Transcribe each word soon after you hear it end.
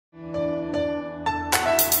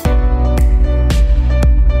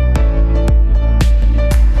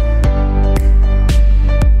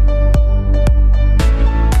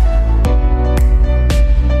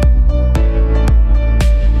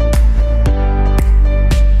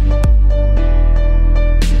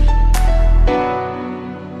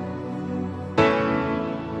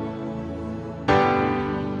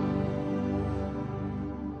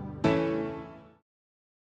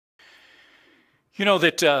You know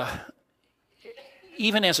that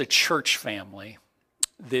even as a church family,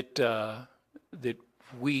 that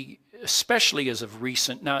we, especially as of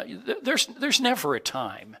recent, now there's never a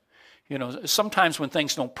time, you know. Sometimes when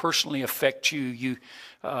things don't personally affect you,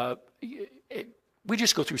 we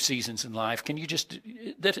just go through seasons in life. Can you just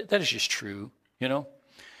that is just true, you know.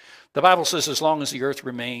 The Bible says, as long as the earth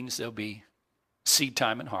remains, there'll be seed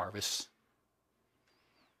time and harvest,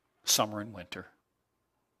 summer and winter.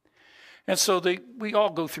 And so we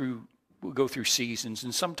all go through seasons,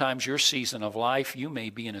 and sometimes your season of life, you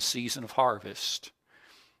may be in a season of harvest.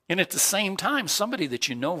 And at the same time, somebody that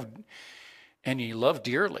you know and you love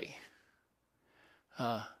dearly,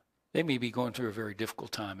 they may be going through a very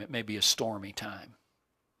difficult time. It may be a stormy time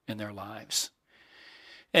in their lives.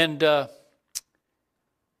 And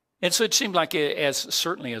so it seemed like,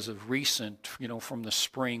 certainly as of recent, you know, from the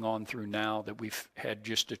spring on through now, that we've had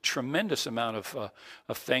just a tremendous amount of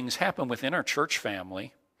things happen within our church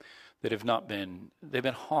family that have not been. They've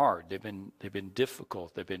been hard. They've been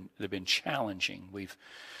difficult. They've been challenging. We've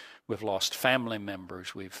lost family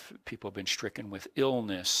members. People have been stricken with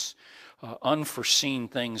illness. Unforeseen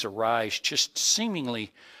things arise, just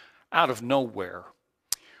seemingly out of nowhere.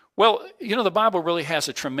 Well, you know, the Bible really has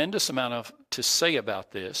a tremendous amount to say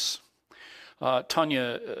about this.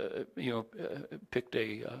 Tanya, picked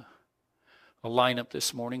a lineup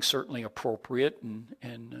this morning, certainly appropriate,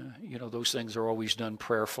 and you know, those things are always done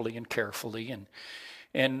prayerfully and carefully,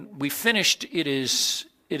 and we finished it is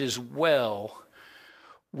well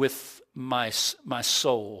with my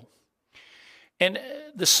soul. And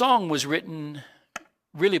the song was written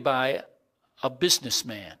really by a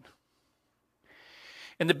businessman.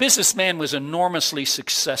 And the businessman was enormously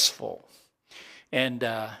successful. And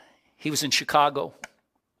he was in Chicago.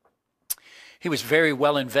 He was very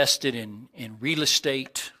well invested in real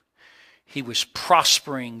estate. He was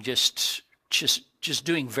prospering, just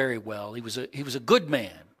doing very well. He was a good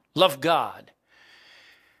man, loved God,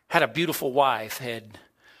 had a beautiful wife, had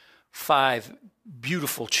 5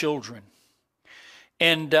 beautiful children.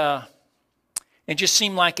 And just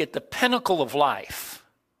seemed like at the pinnacle of life.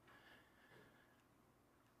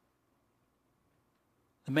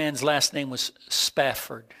 The man's last name was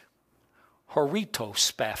Spafford, Horito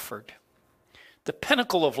Spafford. The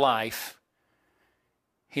pinnacle of life,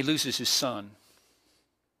 he loses his son.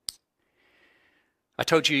 I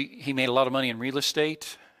told you he made a lot of money in real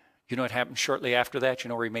estate. You know what happened shortly after that? You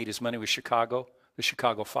know where he made his money? Was Chicago. The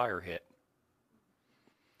Chicago fire hit.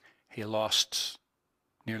 He lost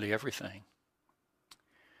nearly everything.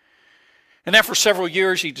 And after several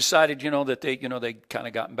years, he decided, that they kind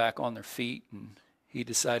of gotten back on their feet, and he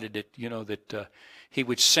decided that, that he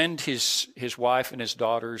would send his wife and his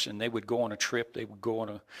daughters, and they would go on a trip. They would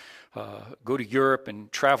go to Europe and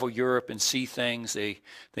travel Europe and see things. They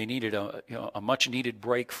needed a much needed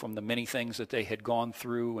break from the many things that they had gone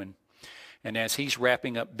through. And as he's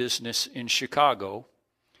wrapping up business in Chicago,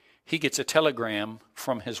 he gets a telegram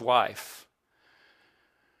from his wife.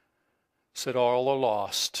 Said, "All are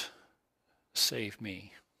lost, save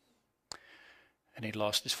me." And he'd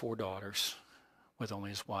lost his 4 daughters with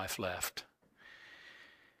only his wife left.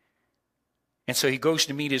 And so he goes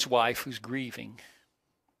to meet his wife who's grieving.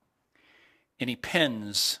 And he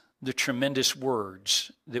pens the tremendous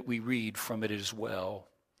words that we read from it as well.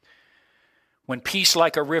 "When peace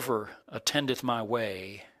like a river attendeth my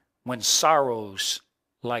way, when sorrows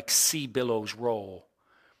like sea billows roll,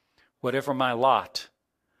 whatever my lot,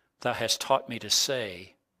 thou hast taught me to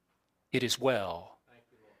say, it is well,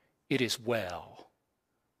 it is well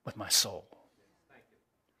with my soul."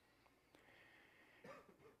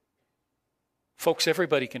 Folks,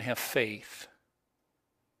 everybody can have faith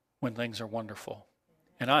when things are wonderful.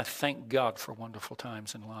 And I thank God for wonderful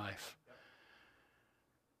times in life.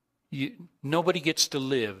 Nobody gets to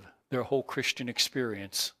live their whole Christian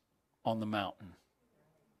experience on the mountain.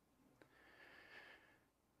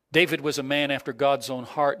 David was a man after God's own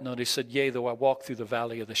heart, and he said, "Yea, though I walk through the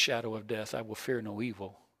valley of the shadow of death, I will fear no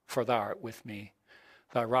evil, for thou art with me.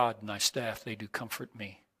 Thy rod and thy staff, they do comfort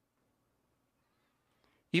me."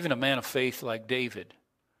 Even a man of faith like David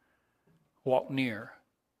walked near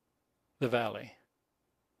the valley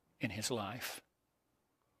in his life.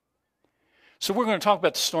 So we're going to talk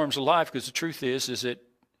about the storms of life, because the truth is that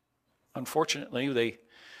unfortunately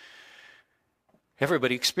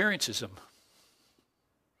everybody experiences them.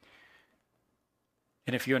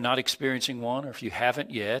 And if you're not experiencing one, or if you haven't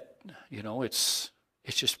yet, it's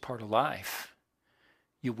just part of life.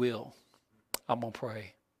 You will. I'm going to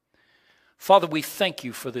pray. Father, we thank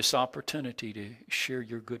you for this opportunity to share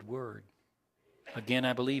your good word. Again,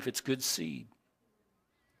 I believe it's good seed.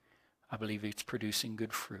 I believe it's producing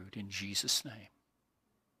good fruit. In Jesus' name,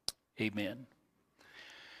 Amen.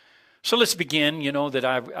 So let's begin. You know that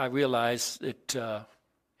I realize that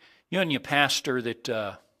you and your pastor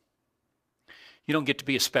that you don't get to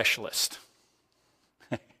be a specialist.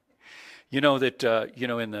 You know that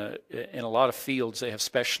in a lot of fields they have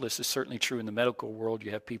specialists. It's certainly true in the medical world.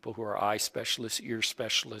 You have people who are eye specialists, ear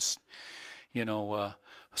specialists. You know,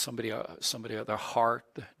 somebody of their heart,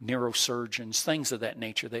 the neurosurgeons, things of that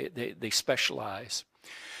nature. They specialize.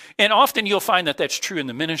 And often you'll find that that's true in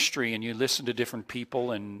the ministry, and you listen to different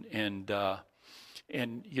people, and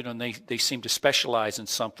you know, and they seem to specialize in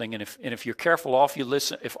something. And if you're careful,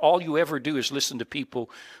 if all you ever do is listen to people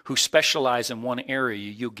who specialize in one area,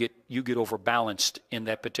 you get overbalanced in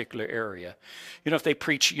that particular area. You know, if they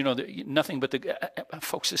preach, you know, nothing but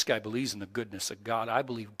folks, this guy believes in the goodness of God. I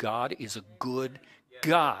believe God is a good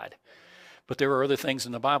God, but there are other things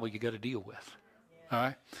in the Bible you got to deal with. All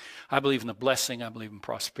right. I believe in the blessing. I believe in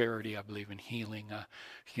prosperity. I believe in healing.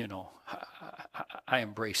 I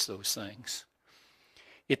embrace those things.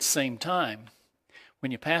 At the same time,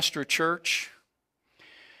 when you pastor a church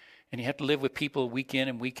and you have to live with people week in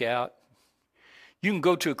and week out, you can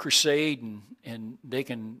go to a crusade and they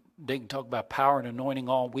can talk about power and anointing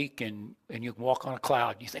all week, and you can walk on a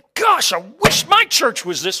cloud. You think, gosh, I wish my church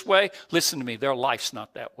was this way. Listen to me, their life's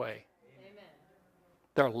not that way. Amen.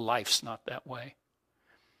 Their life's not that way.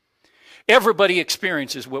 Everybody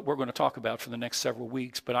experiences what we're going to talk about for the next several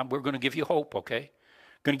weeks, but we're going to give you hope, okay?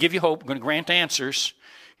 Going to give you hope. We're going to grant answers.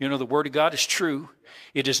 You know, the Word of God is true.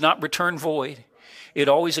 It does not return void. It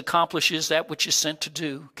always accomplishes that which is sent to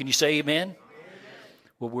do. Can you say amen? Amen.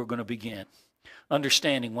 Well, we're going to begin.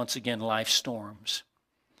 Understanding, once again, life's storms.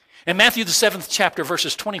 In Matthew the 7th chapter,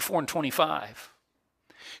 verses 24 and 25,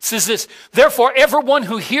 it says this, therefore, everyone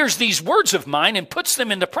who hears these words of mine and puts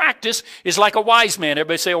them into practice is like a wise man.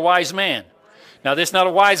 Everybody say a wise man. Now, this is not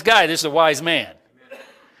a wise guy. This is a wise man.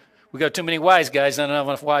 We got too many wise guys, not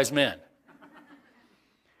enough wise men.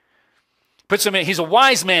 He's a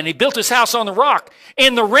wise man. He built his house on the rock.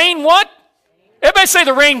 And the rain what? Everybody say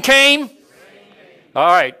the rain came. All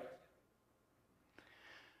right.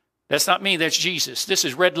 That's not me. That's Jesus. This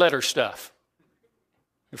is red letter stuff.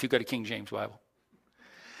 If you've got a King James Bible.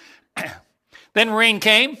 Then rain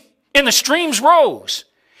came, and the streams rose,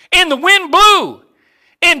 and the wind blew,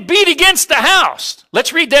 and beat against the house.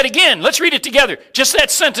 Let's read that again. Let's read it together. Just that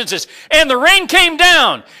sentences. And the rain came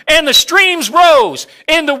down, and the streams rose,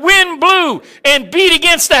 and the wind blew, and beat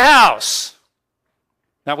against the house.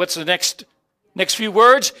 Now what's the next few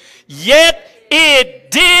words? Yet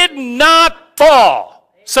it did not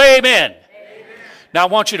fall. Say amen. Amen. Now I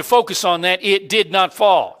want you to focus on that. It did not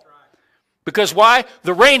fall. Because why?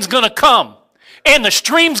 The rain's going to come, and the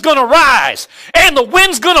stream's going to rise, and the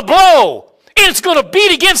wind's going to blow, and it's going to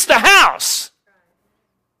beat against the house.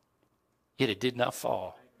 Yet it did not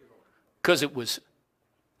fall, because it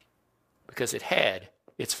had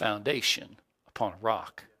its foundation upon a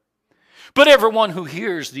rock. But everyone who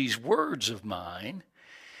hears these words of mine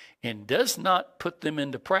and does not put them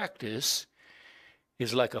into practice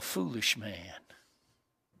is like a foolish man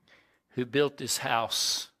who built his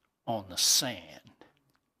house on the sand.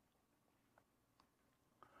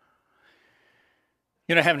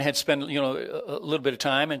 You know, having had spent, you know, a little bit of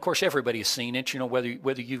time, and of course everybody has seen it, you know,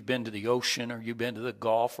 whether you've been to the ocean or you've been to the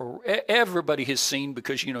Gulf, or everybody has seen,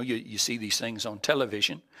 because, you know, you see these things on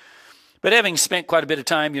television. But having spent quite a bit of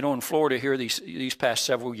time, you know, in Florida here these past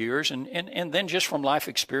several years, and then just from life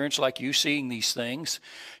experience like you seeing these things,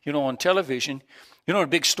 you know, on television, you know, when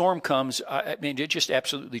a big storm comes, I mean, it just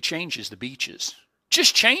absolutely changes the beaches.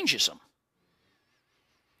 Just changes them.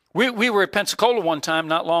 We were at Pensacola one time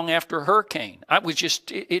not long after a hurricane.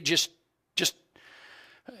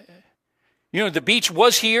 You know, the beach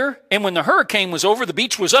was here, and when the hurricane was over, the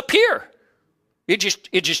beach was up here. It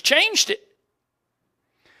just changed it.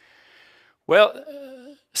 Well,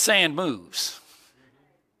 sand moves.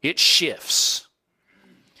 It shifts.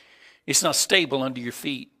 It's not stable under your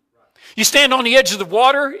feet. You stand on the edge of the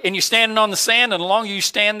water, and you're standing on the sand, and the longer you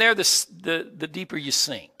stand there, the deeper you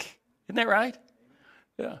sink. Isn't that right?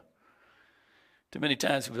 Yeah. Too many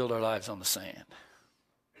times we build our lives on the sand.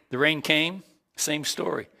 The rain came, same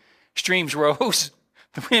story. Streams rose,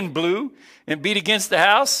 the wind blew, and beat against the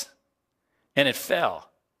house, and it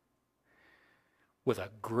fell with a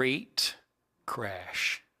great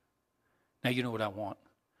crash. Now, you know what I want.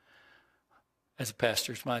 As a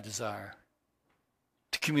pastor, it's my desire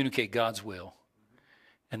to communicate God's will,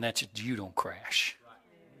 and that's that you don't crash.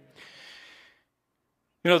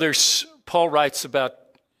 You know, Paul writes about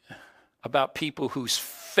people whose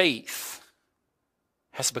faith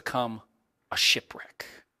has become a shipwreck.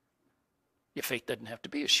 Your faith doesn't have to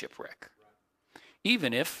be a shipwreck.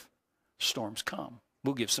 Even if storms come.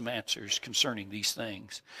 We'll give some answers concerning these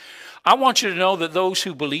things. I want you to know that those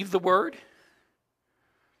who believed the word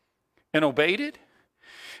and obeyed it,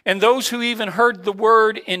 and those who even heard the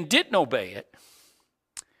word and didn't obey it,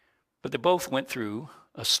 but they both went through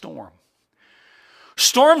a storm.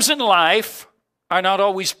 Storms in life are not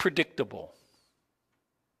always predictable.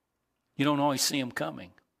 You don't always see them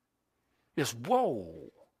coming. Just,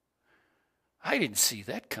 whoa, I didn't see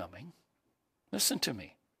that coming. Listen to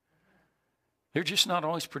me. They're just not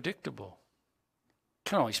always predictable.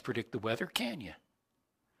 Can't always predict the weather, can you?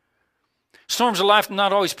 Storms of life are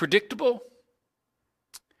not always predictable.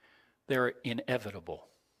 They're inevitable.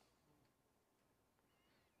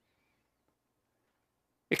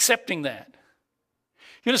 Accepting that.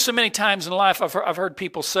 You know, so many times in life I've heard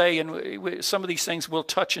people say, and some of these things we'll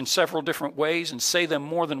touch in several different ways and say them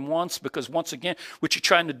more than once, because once again, what you're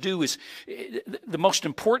trying to do is, the most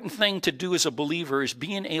important thing to do as a believer is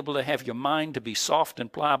being able to have your mind to be soft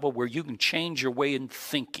and pliable where you can change your way in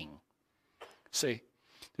thinking. See,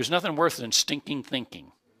 there's nothing worse than stinking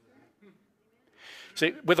thinking.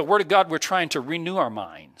 See, with the Word of God, we're trying to renew our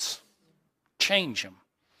minds, change them.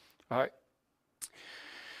 All right.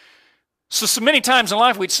 So many times in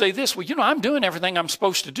life we'd say this, well, you know, I'm doing everything I'm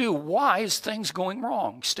supposed to do. Why is things going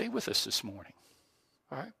wrong? Stay with us this morning.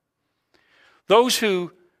 All right. Those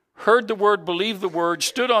who heard the word, believed the word,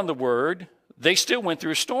 stood on the word, they still went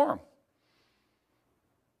through a storm.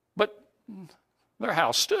 But their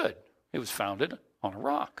house stood. It was founded on a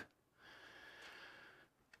rock.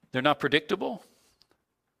 They're not predictable,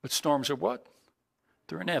 but storms are what?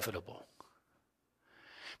 They're inevitable.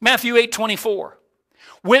 Matthew 8:24.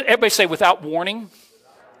 Everybody say, without warning.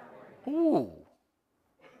 Ooh,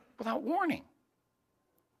 without warning.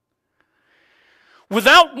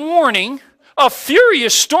 Without warning, a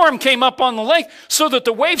furious storm came up on the lake so that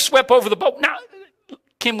the waves swept over the boat. Now,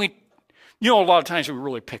 can we, you know, a lot of times we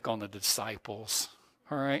really pick on the disciples,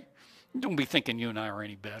 all right? Don't be thinking you and I are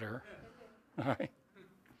any better, all right?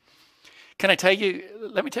 Can I tell you,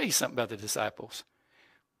 let me tell you something about the disciples.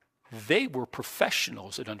 They were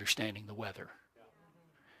professionals at understanding the weather.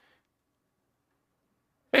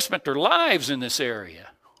 They spent their lives in this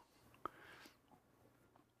area.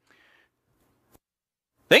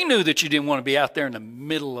 They knew that you didn't want to be out there in the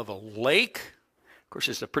middle of a lake. Of course,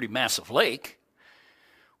 it's a pretty massive lake.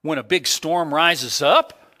 When a big storm rises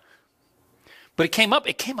up. But it came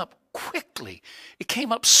up quickly. It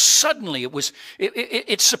came up suddenly.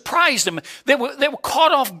 It surprised them. They were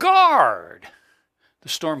caught off guard. The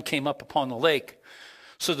storm came up upon the lake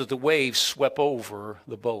so that the waves swept over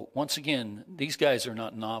the boat. Once again, these guys are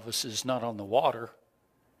not novices, not on the water.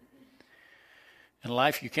 In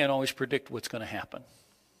life, you can't always predict what's going to happen.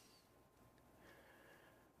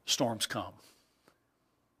 Storms come.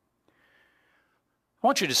 I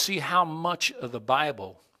want you to see how much of the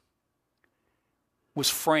Bible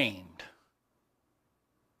was framed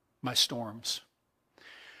by storms.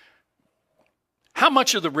 How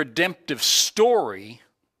much of the redemptive story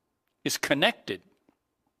is connected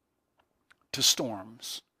to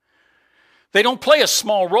storms. They don't play a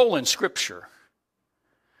small role in Scripture.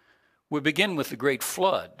 We begin with the great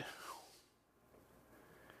flood.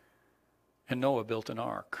 And Noah built an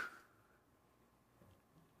ark.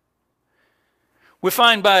 We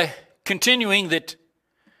find by continuing that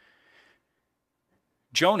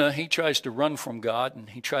Jonah, he tries to run from God and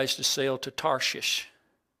he tries to sail to Tarshish.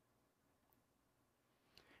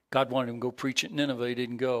 God wanted him to go preach at Nineveh. He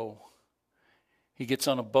didn't go. He gets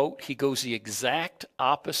on a boat. He goes the exact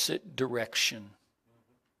opposite direction.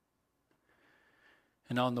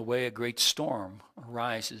 And on the way, a great storm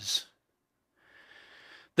arises.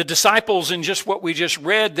 The disciples, in just what we just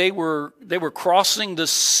read, they were crossing the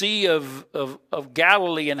Sea of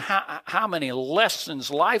Galilee, and how many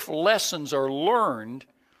lessons, life lessons, are learned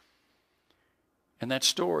in that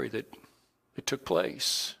story that took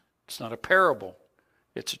place. It's not a parable.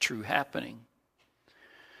 It's a true happening.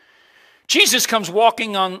 Jesus comes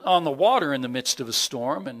walking on the water in the midst of a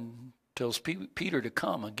storm and tells Peter to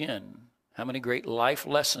come again. How many great life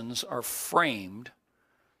lessons are framed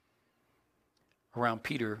around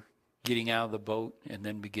Peter getting out of the boat and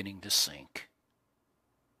then beginning to sink.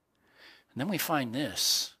 And then we find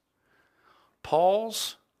this.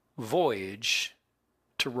 Paul's voyage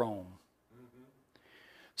to Rome.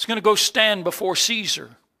 He's going to go stand before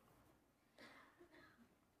Caesar.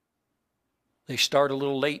 They start a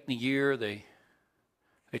little late in the year. They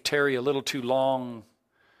tarry a little too long.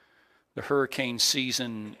 The hurricane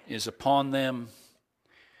season is upon them.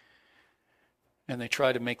 And they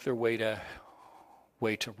try to make their way to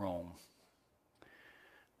Rome.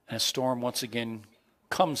 And a storm once again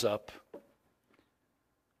comes up.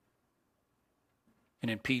 and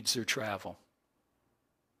impedes their travel.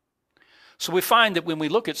 So we find that when we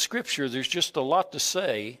look at Scripture, there's just a lot to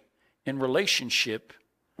say in relationship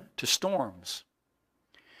to storms.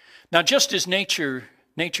 Now, just as nature's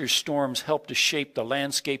storms help to shape the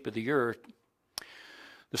landscape of the earth,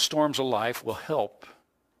 the storms of life will help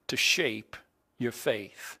to shape your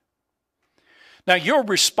faith. Now, your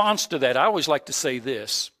response to that, I always like to say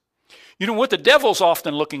this. You know, what the devil's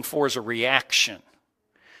often looking for is a reaction.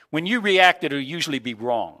 When you react, it'll usually be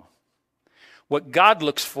wrong. What God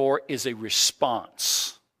looks for is a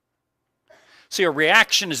response. See, a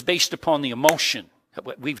reaction is based upon the emotion.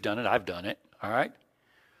 We've done it, I've done it, all right?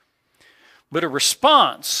 But a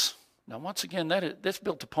response, now once again, that's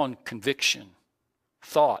built upon conviction,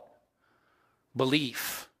 thought,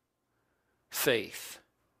 belief, faith.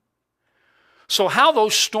 So how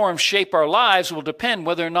those storms shape our lives will depend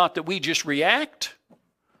whether or not that we just react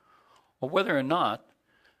or whether or not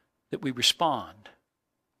that we respond.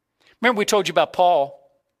 Remember we told you about Paul.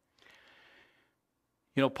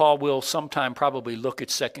 You know, Paul will sometime probably look at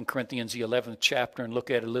 2 Corinthians, the 11th chapter, and look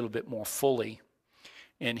at it a little bit more fully.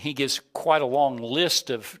 And he gives quite a long list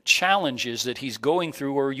of challenges that he's going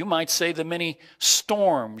through, or you might say the many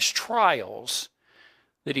storms, trials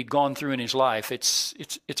that he'd gone through in his life. It's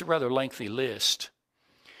a rather lengthy list.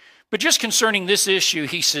 But just concerning this issue,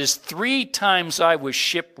 he says, 3 times I was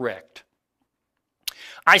shipwrecked.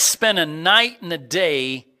 I spent a night and a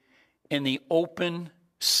day in the open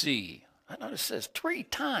sea. I notice it says 3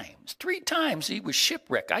 times. 3 times he was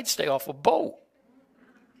shipwrecked. I'd stay off a boat.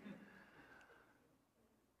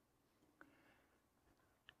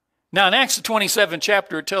 Now in Acts the 27th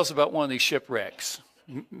chapter, it tells about one of these shipwrecks.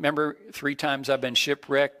 Remember, 3 times I've been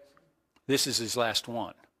shipwrecked? This is his last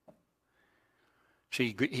one.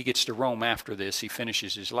 See, he gets to Rome after this. He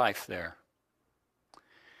finishes his life there.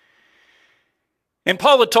 And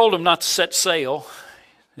Paul had told him not to set sail.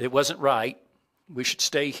 It wasn't right. We should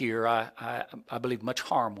stay here. I believe much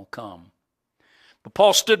harm will come. But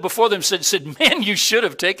Paul stood before them and said, "Man, you should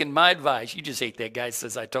have taken my advice." You just hate that guy who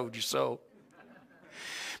says, "I told you so."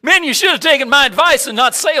 "Man, you should have taken my advice and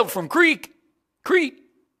not sailed from Crete.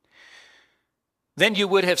 Then you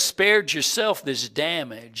would have spared yourself this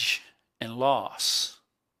damage and loss."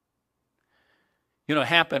 You know, what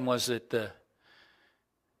happened was that the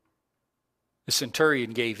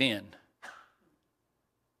centurion gave in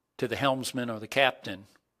to the helmsman or the captain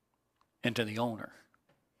and to the owner.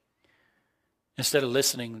 Instead of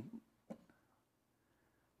listening,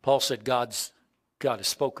 Paul said, God has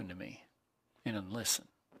spoken to me, and didn't listen.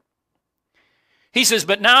 He says,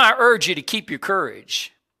 "But now I urge you to keep your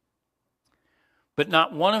courage. But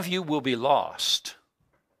not one of you will be lost.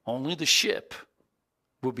 Only the ship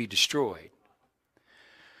will be destroyed.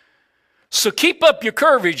 So keep up your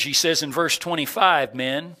courage," he says in verse 25,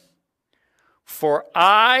 "men. For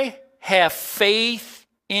I have faith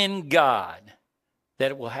in God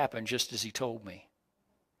that it will happen just as he told me."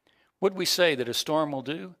 What did we say that a storm will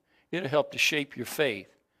do? It'll help to shape your faith.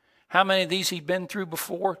 How many of these he'd been through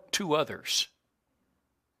before? 2 others.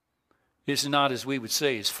 It's not, as we would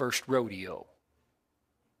say, his first rodeo.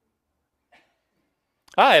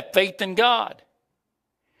 I have faith in God.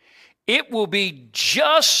 It will be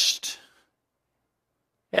just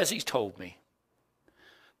as he's told me.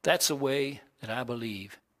 That's the way that I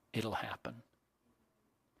believe it'll happen.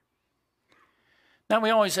 Now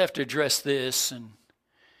we always have to address this, and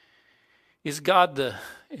is God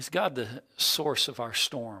the source of our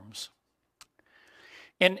storms?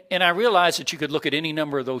 And I realize that you could look at any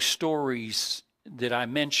number of those stories that I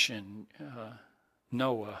mentioned,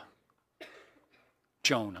 Noah,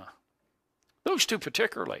 Jonah, those 2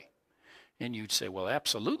 particularly, and you'd say, well,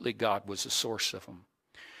 absolutely God was the source of them.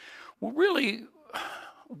 Well, really,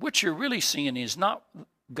 what you're really seeing is not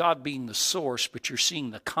God being the source, but you're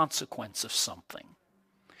seeing the consequence of something.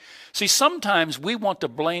 See, sometimes we want to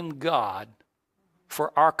blame God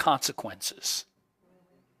for our consequences,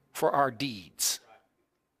 for our deeds.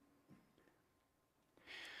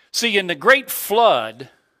 See, in the great flood,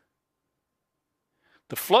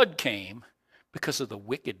 the flood came because of the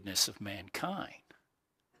wickedness of mankind.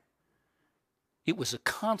 It was a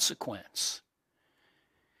consequence.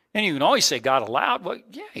 And you can always say God allowed. Well,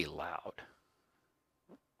 yeah, he allowed.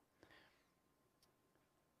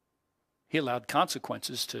 He allowed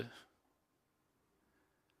consequences to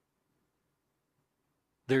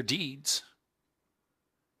their deeds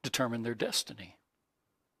determine their destiny.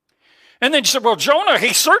 And then you said, well, Jonah,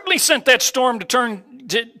 he certainly sent that storm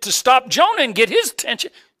to stop Jonah and get his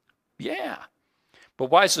attention. Yeah.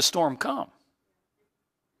 But why does the storm come?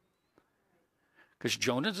 Because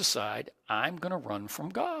Jonah decided, I'm going to run from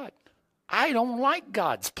God. I don't like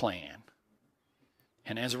God's plan.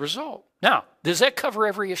 And as a result, now, does that cover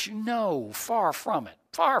every issue? No, far from it,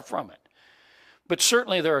 far from it. But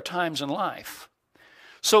certainly there are times in life.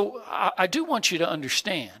 So I do want you to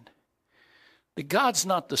understand that God's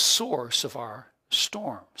not the source of our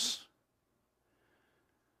storms.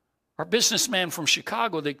 Our businessman from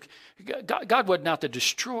Chicago, God wasn't out to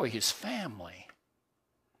destroy his family.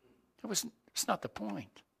 It's not the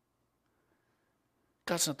point.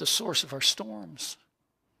 God's not the source of our storms.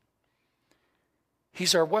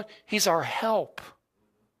 He's our what? He's our help.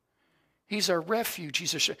 He's our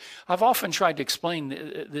refuge. I've often tried to explain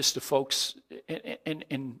this to folks,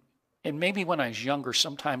 and maybe when I was younger,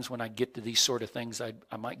 sometimes when I get to these sort of things,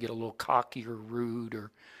 I might get a little cocky or rude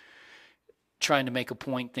or trying to make a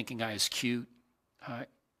point thinking I was cute. All right.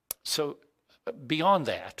 So beyond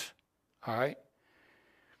that, all right,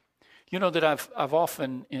 you know that I've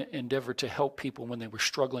often endeavored to help people when they were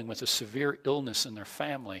struggling with a severe illness in their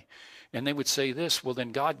family. And they would say this, well,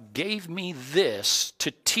 then God gave me this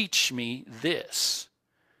to teach me this.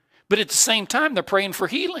 But at the same time, they're praying for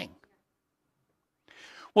healing.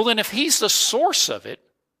 Well, then if he's the source of it,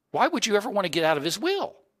 why would you ever want to get out of his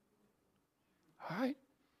will? All right?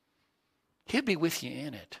 He'll be with you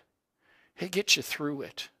in it. He'll get you through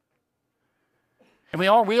it. And we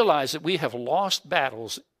all realize that we have lost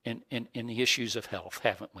battles in the issues of health,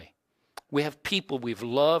 haven't we? We have people we've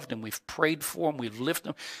loved and we've prayed for and we've lifted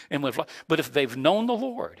them and we've loved. But if they've known the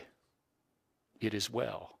Lord, it is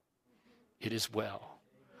well. It is well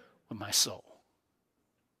with my soul.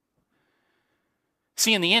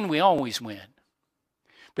 See, in the end, we always win.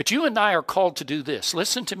 But you and I are called to do this.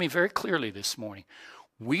 Listen to me very clearly this morning.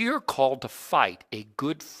 We are called to fight a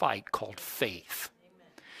good fight called faith.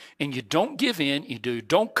 Amen. And you don't give in, you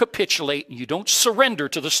don't capitulate, and you don't surrender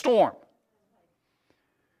to the storm.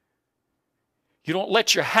 You don't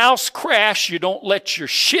let your house crash. You don't let your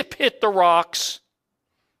ship hit the rocks.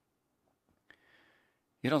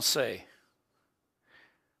 You don't say,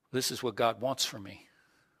 this is what God wants for me.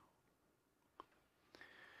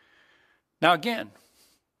 Now again,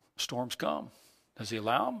 storms come. Does he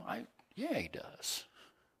allow them? Yeah, he does.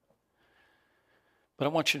 But I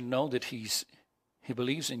want you to know that he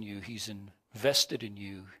believes in you. He's invested in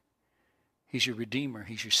you. He's your Redeemer.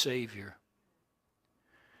 He's your Savior.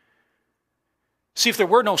 See, if there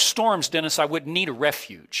were no storms, Dennis, I wouldn't need a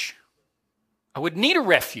refuge. I would need a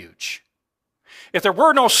refuge. If there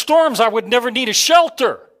were no storms, I would never need a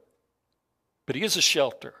shelter. But he is a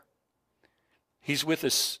shelter. He's with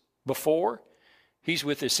us before, he's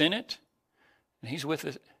with us in it, and he's with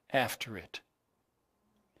us after it.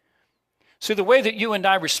 See, the way that you and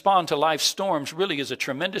I respond to life's storms really is a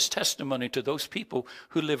tremendous testimony to those people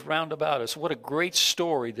who live round about us. What a great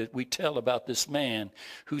story that we tell about this man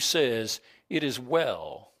who says, it is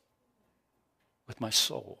well with my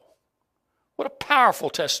soul. What a powerful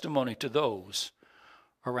testimony to those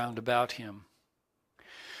around about him.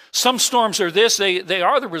 Some storms are this, they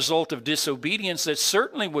are the result of disobedience. That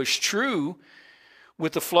certainly was true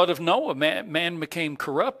with the flood of Noah. Man became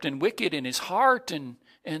corrupt and wicked in his heart, and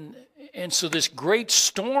so this great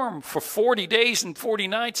storm for 40 days and 40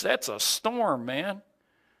 nights, that's a storm, man.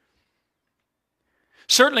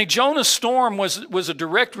 Certainly Jonah's storm was a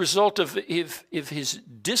direct result of his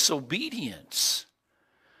disobedience.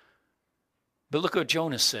 But look what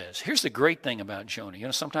Jonah says. Here's the great thing about Jonah. You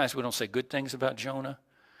know, sometimes we don't say good things about Jonah.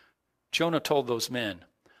 Jonah told those men,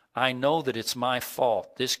 I know that it's my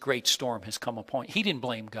fault. This great storm has come upon you. He didn't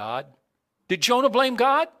blame God. Did Jonah blame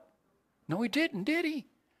God? No, he didn't, did he?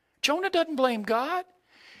 Jonah doesn't blame God.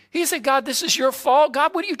 He said, God, this is your fault.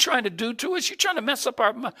 God, what are you trying to do to us? You're trying to mess up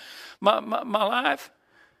my life.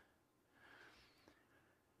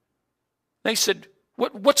 They said,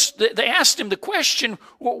 they asked him the question,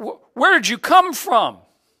 where did you come from?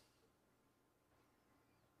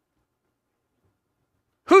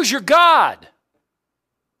 Who's your God?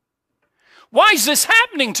 Why is this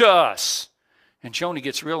happening to us? And Jonah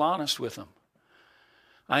gets real honest with them.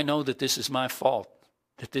 I know that this is my fault,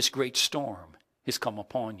 that this great storm has come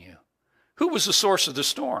upon you. Who was the source of the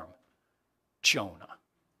storm? Jonah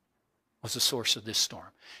was the source of this storm.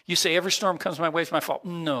 You say every storm comes my way, it's my fault.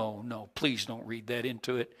 No, please don't read that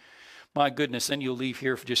into it. My goodness, then you'll leave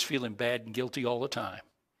here just feeling bad and guilty all the time.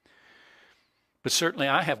 But certainly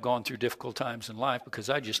I have gone through difficult times in life because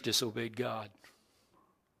I just disobeyed God.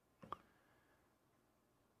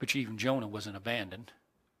 But even Jonah wasn't abandoned,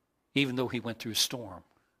 even though he went through a storm.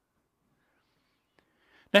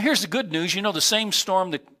 Now here's the good news. You know, the same storm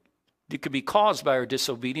that could be caused by our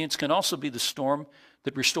disobedience can also be the storm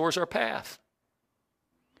that restores our path.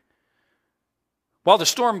 While the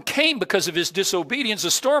storm came because of his disobedience,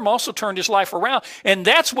 the storm also turned his life around. And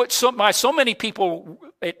that's what so many people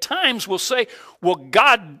at times will say, well,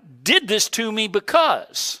 God did this to me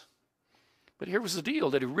because. But here was the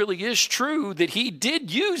deal, that it really is true that he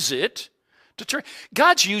did use it to turn.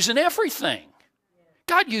 God's using everything.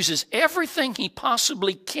 God uses everything he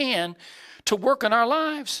possibly can to work in our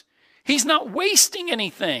lives. He's not wasting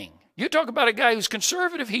anything. You talk about a guy who's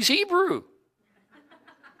conservative, he's Hebrew.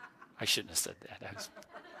 I shouldn't have said that.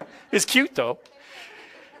 It's cute, though.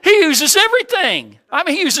 He uses everything. I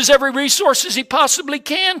mean, he uses every resource he possibly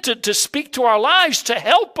can to speak to our lives, to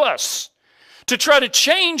help us, to try to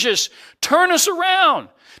change us, turn us around.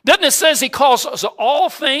 Doesn't it say he calls us all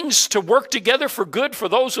things to work together for good for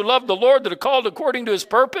those who love the Lord, that are called according to his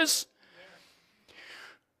purpose?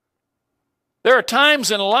 There are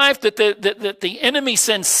times in life that the enemy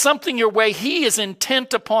sends something your way. He is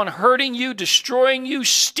intent upon hurting you, destroying you,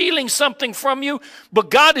 stealing something from you,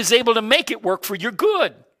 but God is able to make it work for your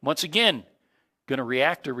good. Once again, going to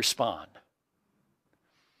react or respond?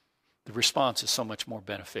 The response is so much more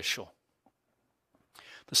beneficial.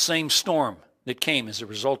 The same storm that came as a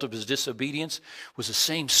result of his disobedience was the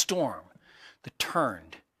same storm that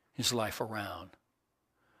turned his life around.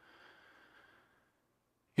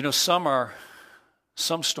 You know,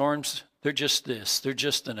 some storms, they're just this. They're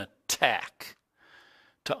just an attack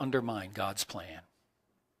to undermine God's plan.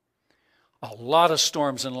 A lot of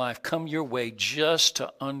storms in life come your way just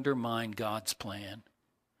to undermine God's plan.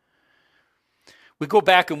 We go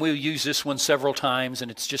back and we'll use this one several times, and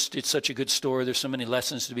it's such a good story. There's so many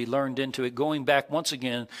lessons to be learned into it. Going back once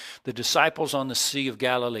again, the disciples on the Sea of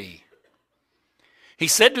Galilee. He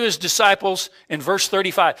said to his disciples in verse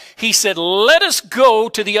 35, he said, let us go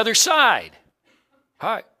to the other side. All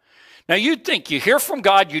right. Now you'd think you hear from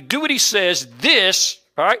God, you do what he says,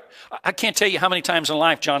 all right. I can't tell you how many times in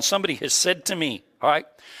life, John, somebody has said to me, all right,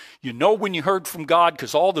 you know when you heard from God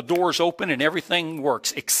because all the doors open and everything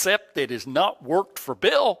works, except it has not worked for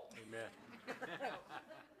Bill. Amen.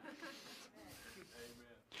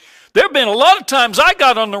 There have been a lot of times I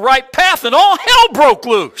got on the right path and all hell broke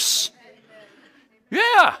loose.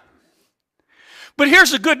 Yeah. But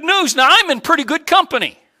here's the good news. Now I'm in pretty good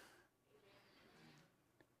company.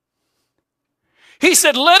 He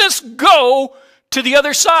said, let us go to the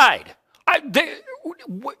other side. I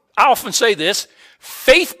often say this,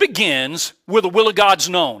 faith begins where the will of God's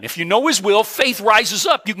known. If you know his will, faith rises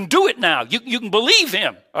up. You can do it now. You can believe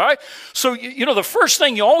him, all right? So, you know, the first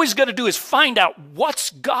thing you always got to do is find out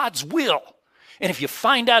what's God's will. And if you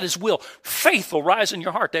find out his will, faith will rise in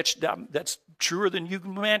your heart. That's truer than you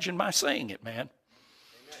can imagine my saying it, man. Amen.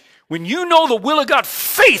 When you know the will of God,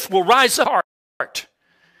 faith will rise in your heart.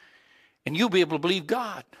 And you'll be able to believe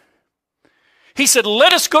God. He said,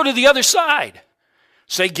 let us go to the other side.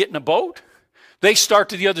 So they get in a boat. They start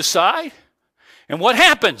to the other side. And what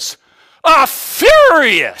happens? A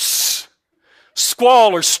furious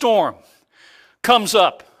squall or storm comes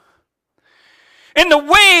up. And the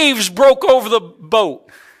waves broke over the boat.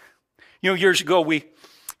 You know, years ago, we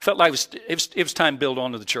felt like it was time to build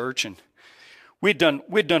onto the church. And we'd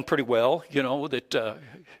done pretty well, you know, that,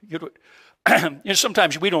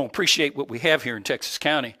 sometimes we don't appreciate what we have here in Texas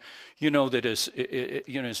County. You know that as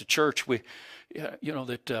a church, we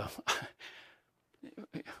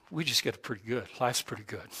just get pretty good. Life's pretty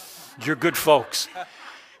good. You're good folks.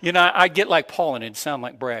 You know, I get like Paul, and it sound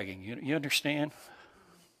like bragging. You understand?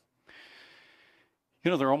 You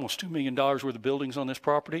know, there are almost $2 million worth of buildings on this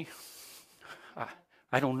property.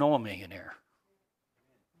 I don't know a millionaire.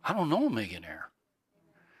 I don't know a millionaire.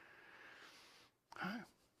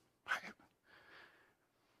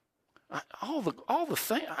 All the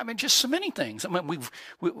things. I mean, just so many things. I mean,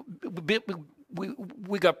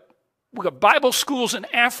 we got Bible schools in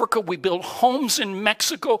Africa. We built homes in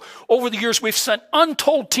Mexico. Over the years, we've sent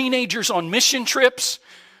untold teenagers on mission trips.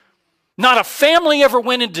 Not a family ever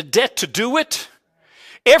went into debt to do it.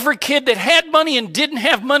 Every kid that had money and didn't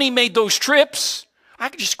have money made those trips. I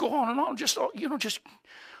could just go on and on. Just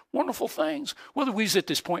wonderful things. Whether we was at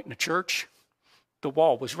this point in the church, the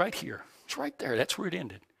wall was right here. It's right there. That's where it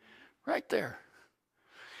ended. Right there.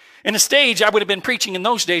 And the stage, I would have been preaching in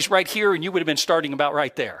those days right here, and you would have been starting about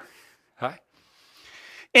right there. Right?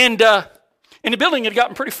 And the building had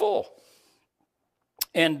gotten pretty full.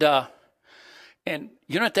 And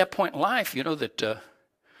you know, at that point in life, you know that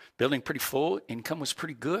building pretty full, income was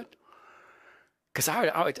pretty good. Because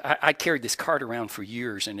I carried this cart around for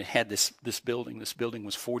years, and it had this building. This building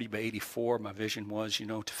was 40 by 84. My vision was, you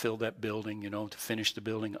know, to fill that building, you know, to finish the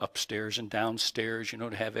building upstairs and downstairs, you know,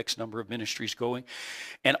 to have X number of ministries going.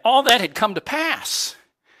 And all that had come to pass.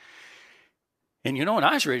 And you know, and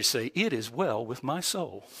I was ready to say, it is well with my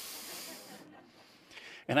soul.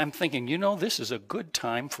 And I'm thinking, you know, this is a good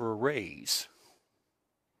time for a raise.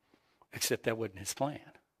 Except that wasn't his plan.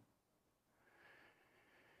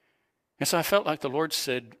 And so I felt like the Lord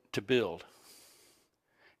said to build.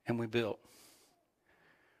 And we built.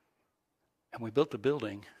 And we built the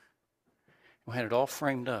building. We had it all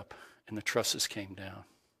framed up, and the trusses came down.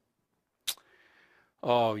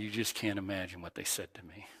 Oh, you just can't imagine what they said to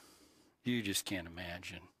me. You just can't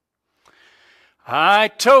imagine. I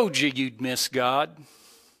told you you'd miss God.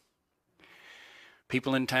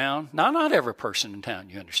 People in town, not every person in town,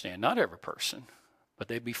 you understand, not every person, but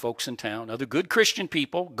there'd be folks in town, other good Christian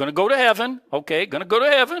people, going to go to heaven, okay, going to go to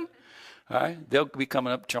heaven. All right, they'll be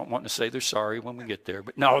coming up wanting to say they're sorry when we get there,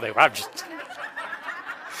 but no, I'm just...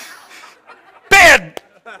 Bad!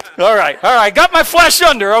 All right, got my flesh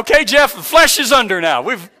under, okay, Jeff? The flesh is under now.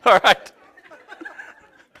 All right.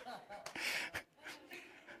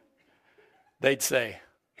 They'd say,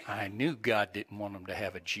 I knew God didn't want them to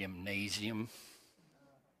have a gymnasium.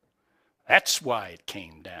 That's why it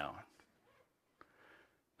came down.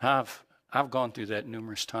 I've gone through that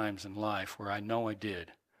numerous times in life where I know I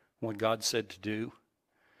did what God said to do,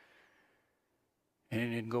 and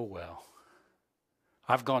it didn't go well.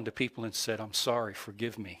 I've gone to people and said, I'm sorry,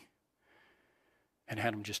 forgive me, and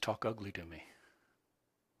had them just talk ugly to me.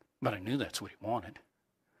 But I knew that's what he wanted.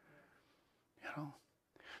 You know?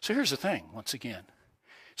 So here's the thing, once again.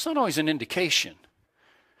 It's not always an indication.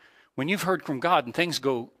 When you've heard from God and things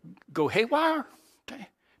go haywire,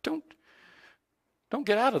 don't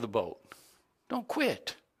get out of the boat. Don't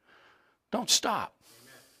quit. Don't stop.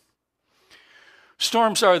 Amen.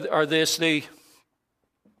 Storms are this.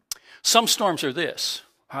 Some storms are this.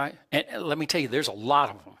 All right? And let me tell you, there's a lot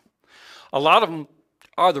of them. A lot of them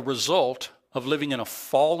are the result of living in a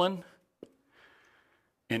fallen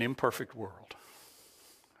and imperfect world.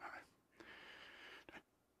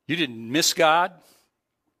 You didn't miss God.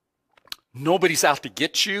 Nobody's out to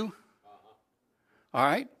get you. All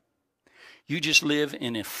right? You just live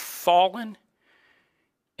in a fallen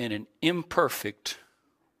and an imperfect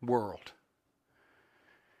world.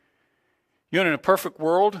 You're in a perfect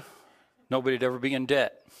world, nobody'd ever be in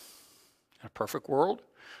debt. In a perfect world,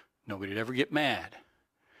 nobody'd ever get mad.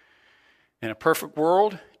 In a perfect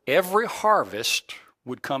world, every harvest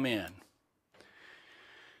would come in.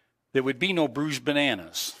 There would be no bruised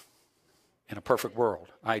bananas. In a perfect world.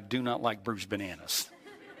 I do not like bruised bananas.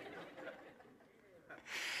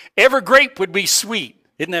 Every grape would be sweet.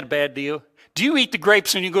 Isn't that a bad deal? Do you eat the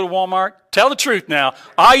grapes when you go to Walmart? Tell the truth now.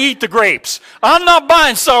 I eat the grapes. I'm not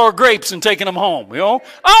buying sour grapes and taking them home, you know.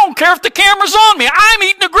 I don't care if the camera's on me. I'm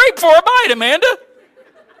eating a grape before I buy it, Amanda.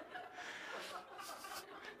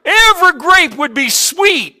 Every grape would be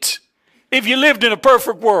sweet if you lived in a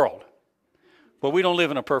perfect world. But we don't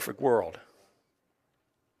live in a perfect world.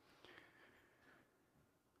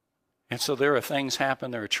 And so there are things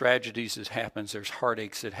happen, there are tragedies that happens, there's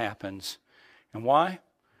heartaches that happens. And why?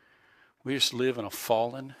 We just live in a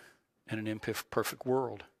fallen and an imperfect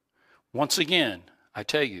world. Once again, I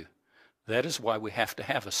tell you, that is why we have to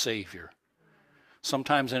have a Savior.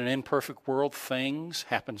 Sometimes in an imperfect world, things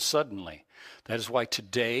happen suddenly. That is why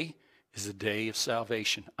today is the day of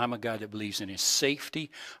salvation. I'm a guy that believes in his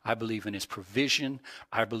safety. I believe in his provision.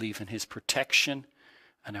 I believe in his protection.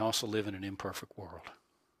 And I also live in an imperfect world.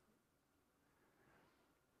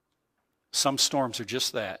 Some storms are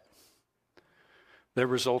just that. They're a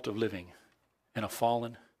result of living in a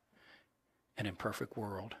fallen and imperfect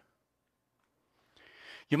world.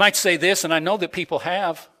 You might say this, and I know that people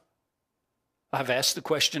have. I've asked the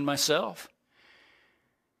question myself.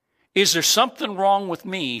 Is there something wrong with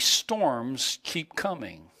me? Storms keep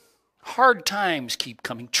coming. Hard times keep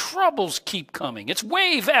coming. Troubles keep coming. It's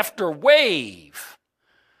wave after wave.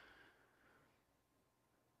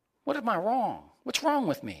 What am I wrong? What's wrong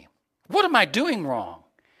with me? What am I doing wrong?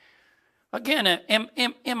 Again,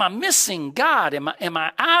 am I missing God? Am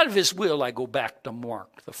I out of his will? I go back to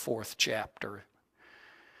Mark, the 4th chapter.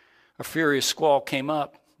 A furious squall came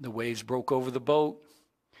up. The waves broke over the boat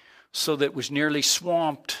so that it was nearly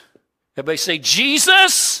swamped. Everybody say,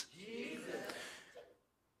 Jesus! Jesus.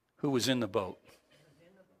 Who was in the boat?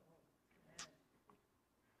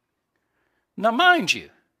 Now, mind you,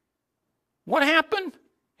 what happened?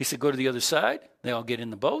 He said, go to the other side. They all get in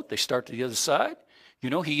the boat. They start to the other side. You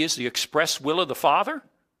know, he is the express will of the Father.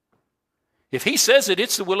 If he says it,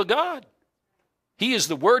 it's the will of God. He is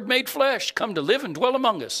the Word made flesh, come to live and dwell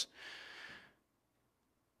among us.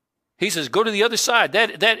 He says, go to the other side.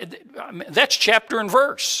 That's chapter and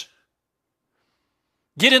verse.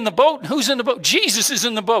 Get in the boat. Who's in the boat? Jesus is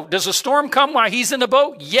in the boat. Does a storm come while he's in the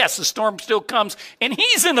boat? Yes, the storm still comes, and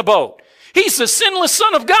he's in the boat. He's the sinless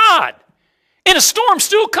Son of God, and a storm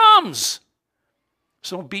still comes.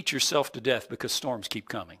 So don't beat yourself to death because storms keep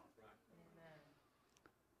coming.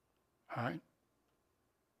 All right?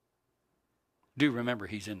 Do remember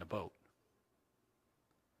he's in the boat.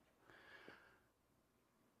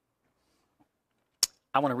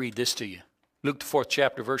 I want to read this to you. Luke the 4th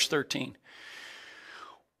chapter, verse 13.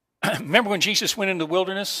 Remember when Jesus went into the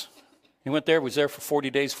wilderness? He went there, was there for 40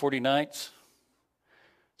 days, 40 nights.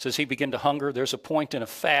 It says he began to hunger. There's a point in a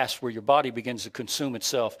fast where your body begins to consume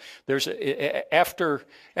itself. After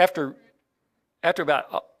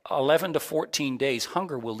about 11 to 14 days,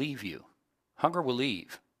 hunger will leave you. Hunger will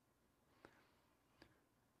leave.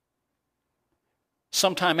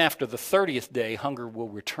 Sometime after the 30th day, hunger will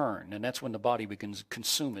return, and that's when the body begins to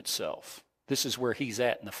consume itself. This is where he's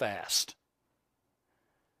at in the fast.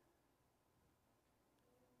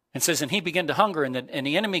 And says, and he began to hunger, and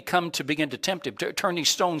the enemy come to begin to tempt him, to turn these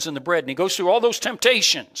stones into bread. And he goes through all those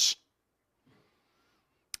temptations.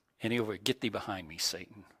 And he'll get thee behind me,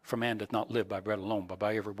 Satan. For man doth not live by bread alone, but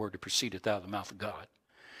by every word that proceedeth out of the mouth of God.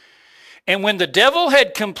 And when the devil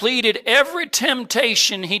had completed every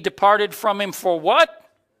temptation, he departed from him for what?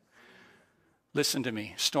 Listen to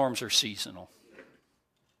me. Storms are seasonal.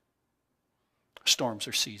 Storms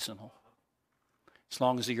are seasonal. As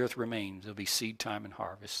long as the earth remains, there'll be seed time and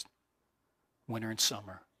harvest, winter and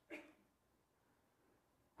summer,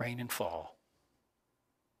 rain and fall.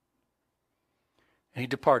 And he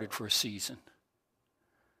departed for a season.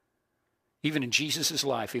 Even in Jesus'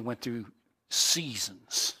 life, he went through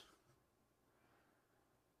seasons.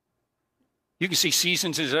 You can see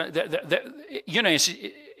seasons as,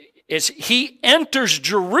 as he enters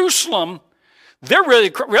Jerusalem, they're ready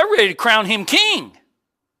to crown him king.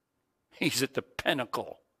 He's at the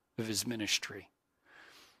pinnacle of his ministry.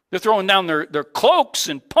 They're throwing down their cloaks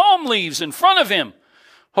and palm leaves in front of him.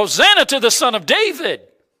 Hosanna to the Son of David.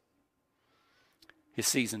 His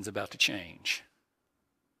season's about to change.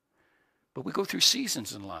 But we go through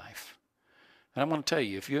seasons in life. And I want to tell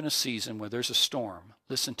you, if you're in a season where there's a storm,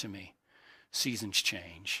 listen to me. Seasons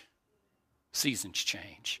change. Seasons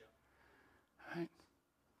change. All right?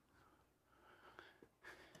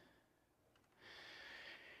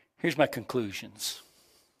 Here's my conclusions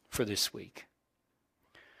for this week.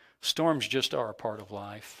 Storms just are a part of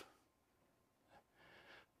life.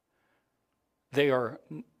 They are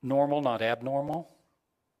normal, not abnormal.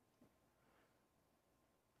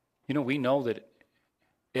 You know, we know that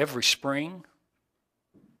every spring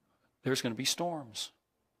there's going to be storms.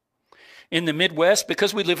 In the Midwest,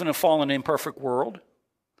 because we live in a fallen, imperfect world,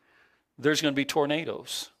 there's going to be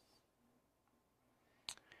tornadoes.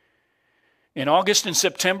 In August and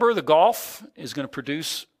September, the Gulf is going to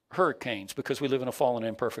produce hurricanes because we live in a fallen,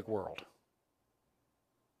 imperfect world.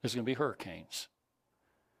 There's going to be hurricanes.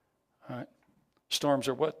 All right? Storms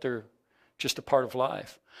are what? They're just a part of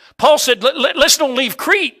life. Paul said, let's don't leave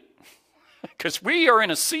Crete because we are in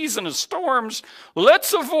a season of storms.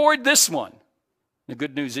 Let's avoid this one. The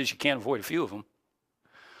good news is you can't avoid a few of them.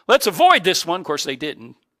 Let's avoid this one. Of course, they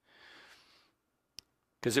didn't.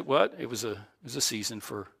 Because it was a season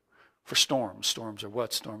for storms. Storms are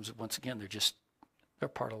what? Storms, once again, they're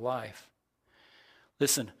part of life.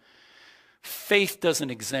 Listen, faith doesn't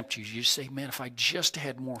exempt you. You say, man, if I just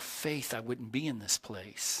had more faith, I wouldn't be in this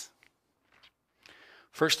place.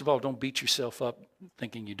 First of all, don't beat yourself up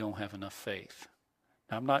thinking you don't have enough faith.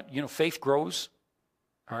 Now, I'm not, faith grows.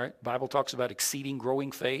 All right, the Bible talks about exceeding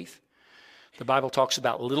growing faith. The Bible talks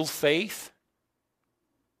about little faith.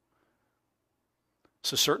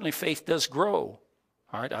 So certainly faith does grow.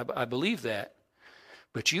 All right, I believe that.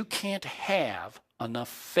 But you can't have enough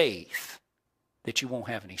faith that you won't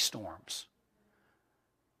have any storms.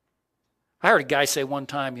 I heard a guy say one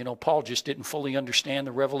time, Paul just didn't fully understand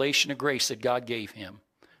the revelation of grace that God gave him.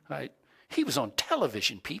 Right? He was on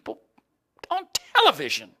television, people. On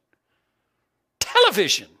television.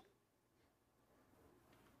 Television.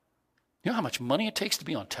 You know how much money it takes to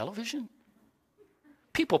be on television?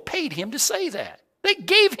 People paid him to say that. They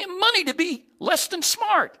gave him money to be less than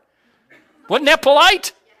smart. Wasn't that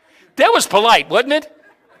polite? That was polite, wasn't it?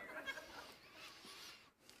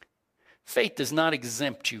 Faith does not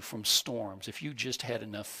exempt you from storms if you just had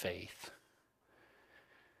enough faith.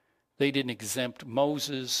 They didn't exempt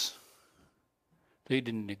Moses. They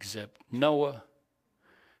didn't exempt Noah.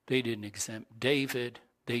 They didn't exempt David.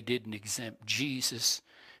 They didn't exempt Jesus.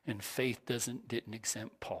 And faith didn't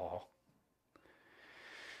exempt Paul.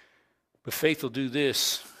 But faith will do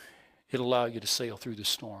this. It'll allow you to sail through the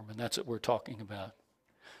storm. And that's what we're talking about.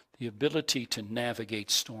 the ability to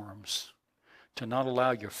navigate storms, to not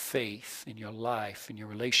allow your faith in your life, in your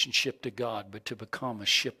relationship to God, but to become a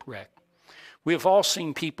shipwreck. We have all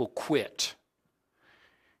seen people quit,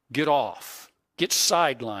 get off, get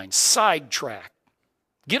sidelined, sidetracked,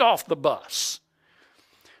 get off the bus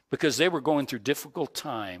because they were going through difficult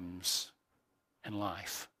times in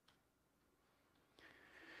life.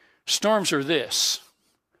 Storms are this.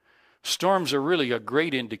 Storms are really a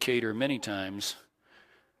great indicator many times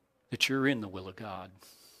that you're in the will of God.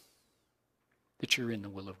 That you're in the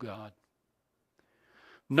will of God.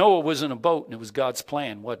 Noah was in a boat and it was God's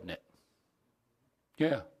plan, wasn't it?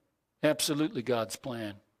 Yeah, absolutely God's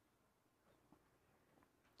plan.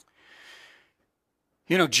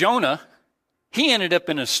 You know, Jonah, he ended up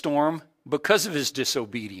in a storm because of his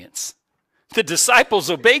disobedience. The disciples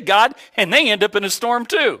obeyed God and they end up in a storm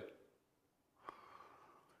too.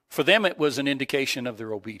 For them, it was an indication of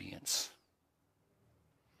their obedience.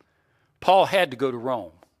 Paul had to go to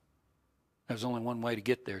Rome. There was only one way to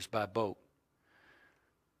get there, is by boat.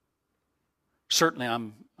 Certainly,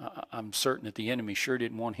 I'm certain that the enemy sure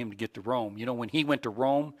didn't want him to get to Rome. You know, when he went to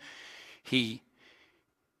Rome, he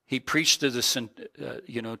preached to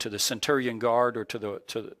the to the centurion guard or to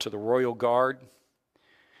the royal guard,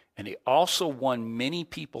 and he also won many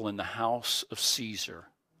people in the house of Caesar.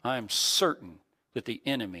 I am certain that the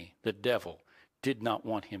enemy, the devil, did not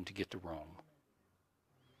want him to get to Rome.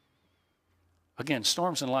 Again,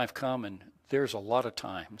 storms in life come, and there's a lot of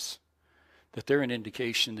times that they're an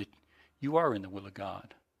indication that you are in the will of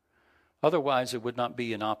God. Otherwise, it would not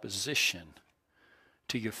be in opposition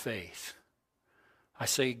to your faith. I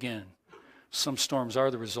say again, some storms are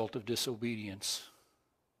the result of disobedience.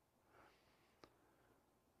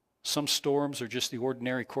 Some storms are just the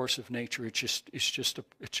ordinary course of nature. It's just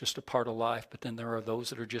a part of life. But then there are those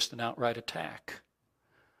that are just an outright attack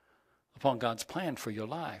upon God's plan for your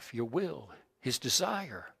life, your will, His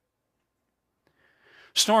desire.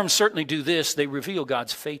 Storms certainly do this. They reveal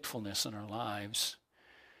God's faithfulness in our lives.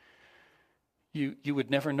 You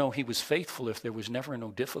would never know He was faithful if there was never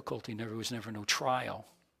no difficulty, there was never no trial.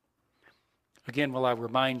 Again, will I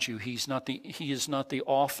remind you, He is not the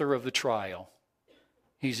author of the trial.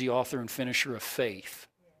 He's the author and finisher of faith.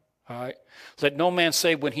 All right? Let no man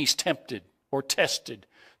say when he's tempted or tested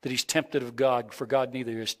that he's tempted of God, for God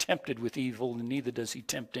neither is tempted with evil, and neither does He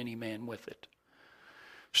tempt any man with it.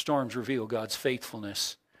 Storms reveal God's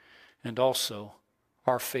faithfulness and also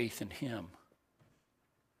our faith in Him.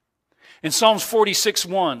 In Psalms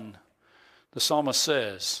 46:1, the psalmist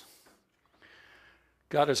says,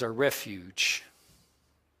 God is our refuge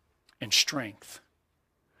and strength.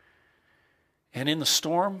 And in the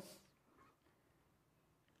storm,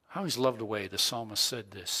 I always loved the way the psalmist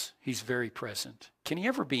said this. He's very present. Can He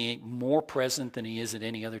ever be more present than He is at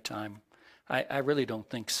any other time? I really don't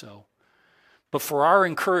think so. But for our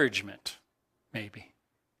encouragement, maybe.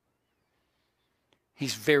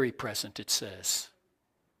 He's very present, it says.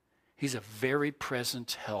 He's a very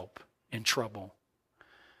present help in trouble.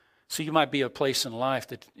 So you might be at a place in life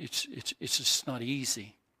that it's just not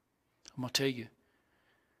easy. I'm going to tell you,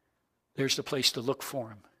 there's the place to look for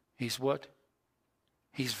Him. He's what?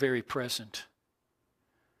 He's very present.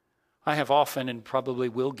 I have often, and probably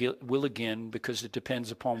will again, because it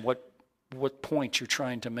depends upon what point you're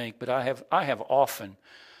trying to make, but I have often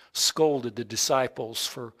scolded the disciples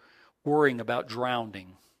for worrying about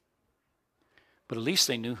drowning. But at least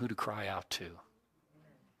they knew who to cry out to.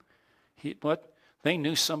 They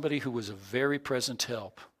knew somebody who was a very present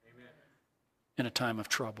help in a time of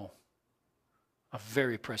trouble. A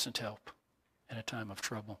very present help in a time of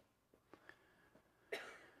trouble.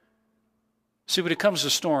 See, when it comes to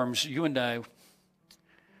storms, you and I,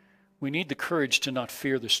 we need the courage to not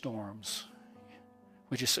fear the storms.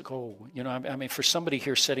 We just say, I mean, for somebody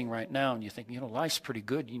here sitting right now and you think, life's pretty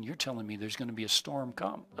good, and you're telling me there's going to be a storm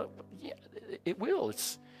come. Yeah, it will.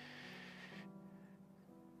 It's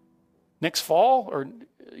next fall, or,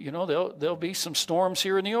 there'll be some storms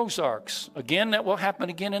here in the Ozarks. Again, that will happen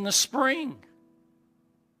again in the spring.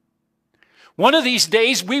 One of these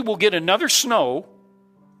days, we will get another snow,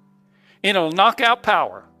 and it'll knock out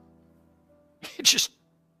power. It's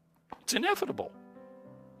inevitable.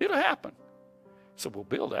 It'll happen. So, well,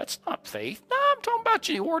 Bill, that's not faith. No, I'm talking about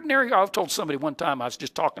the ordinary. I've told somebody one time, I was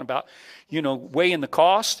just talking about, weighing the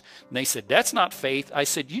cost. And they said, that's not faith. I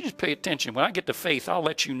said, you just pay attention. When I get to faith, I'll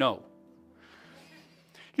let you know.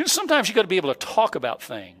 Sometimes you got to be able to talk about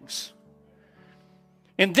things.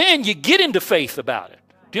 And then you get into faith about it.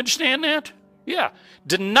 Do you understand that? Yeah.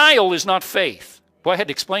 Denial is not faith. Well, I had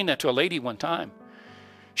to explain that to a lady one time.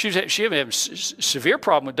 She had a severe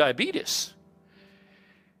problem with diabetes.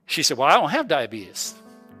 She said, well, I don't have diabetes.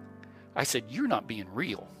 I said, you're not being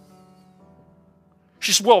real.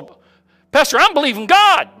 She said, well, Pastor, I'm believing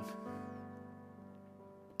God.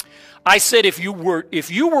 I said, if you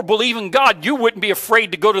were believing God, you wouldn't be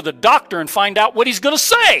afraid to go to the doctor and find out what he's going to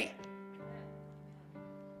say.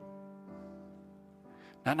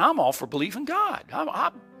 And I'm all for believing God.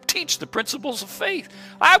 I teach the principles of faith.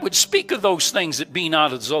 I would speak of those things that be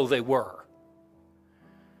not as though they were.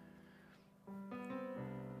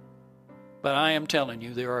 But I am telling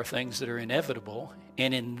you, there are things that are inevitable,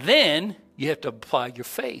 and then you have to apply your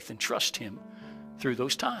faith and trust Him through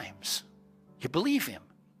those times. You believe Him.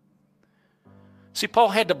 See, Paul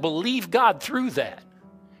had to believe God through that.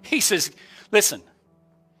 He says, listen,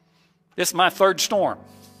 this is my third storm.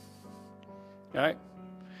 All right?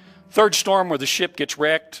 Third storm where the ship gets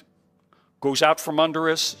wrecked, goes out from under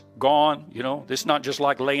us, gone. You know, this is not just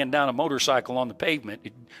like laying down a motorcycle on the pavement.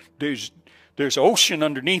 There's ocean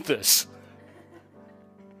underneath us.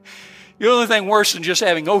 The only thing worse than just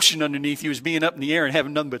having ocean underneath you is being up in the air and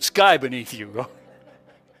having nothing but sky beneath you.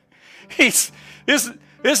 This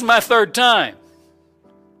is my third time.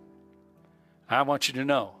 I want you to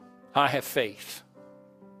know, I have faith.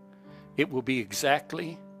 It will be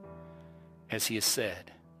exactly as He has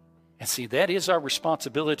said. And see, that is our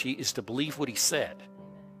responsibility, is to believe what He said.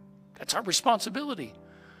 That's our responsibility,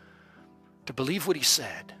 to believe what He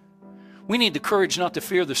said. We need the courage not to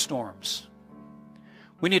fear the storms.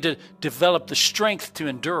 We need to develop the strength to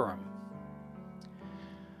endure them,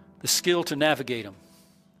 the skill to navigate them,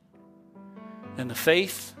 and the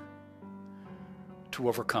faith to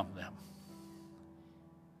overcome them.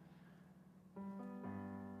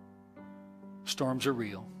 Storms are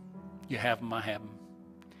real. You have them, I have them.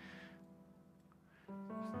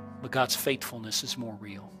 But God's faithfulness is more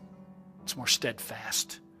real. It's more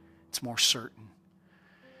steadfast. It's more certain.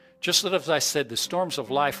 Just as I said, the storms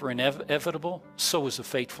of life are inevitable, so is the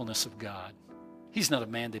faithfulness of God. He's not a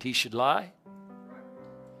man that He should lie.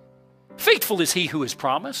 Faithful is He who has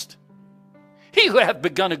promised. He who hath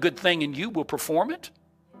begun a good thing in you will perform it.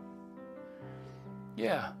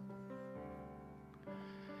 Yeah.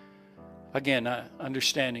 Again,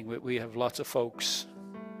 understanding that we have lots of folks.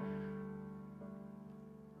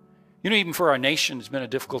 You know, even for our nation, it's been a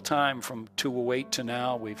difficult time from 2008 to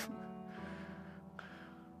now. We've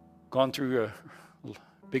gone through the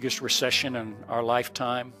biggest recession in our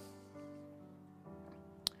lifetime.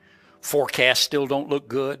 Forecasts still don't look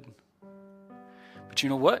good. But you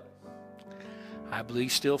know what? I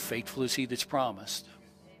believe still faithful is He that's promised.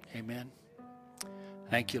 Amen.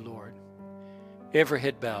 Thank you, Lord. Every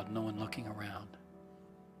head bowed, no one looking around.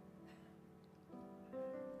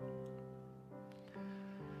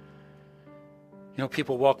 You know,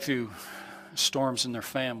 people walk through storms in their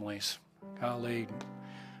families. Golly.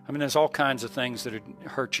 I mean, there's all kinds of things that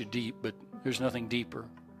hurt you deep, but there's nothing deeper,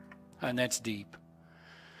 and that's deep.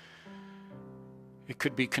 It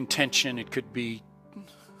could be contention. It could be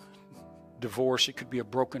divorce. It could be a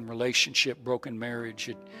broken relationship, broken marriage.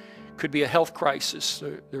 It could be a health crisis.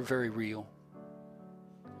 They're very real.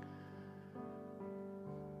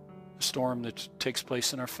 A storm that takes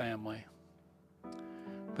place in our family.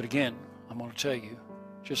 But again, I'm going to tell you,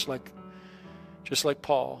 just like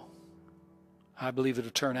Paul, I believe it'll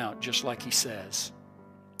turn out just like he says.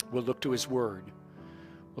 We'll look to his word.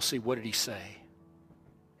 We'll see, what did he say?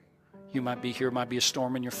 You might be here, might be a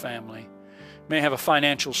storm in your family. You may have a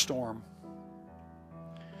financial storm.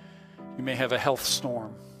 You may have a health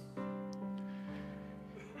storm.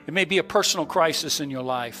 It may be a personal crisis in your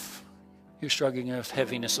life. You're struggling with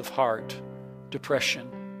heaviness of heart, depression.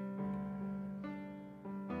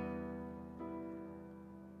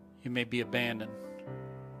 You may be abandoned.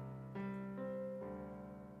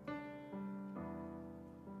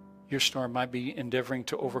 Your storm might be endeavoring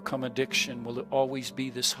to overcome addiction. Will it always be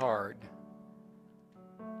this hard?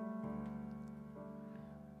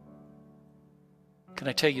 Can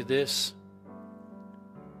I tell you this?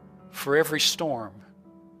 For every storm,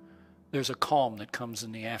 there's a calm that comes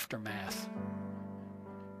in the aftermath.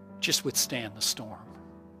 Just withstand the storm.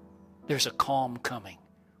 There's a calm coming.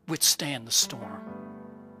 Withstand the storm.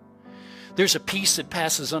 There's a peace that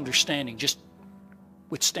passes understanding. Just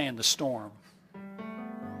withstand the storm.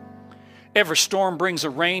 Every storm brings a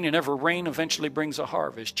rain, and every rain eventually brings a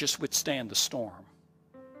harvest. Just withstand the storm.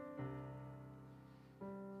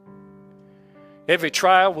 Every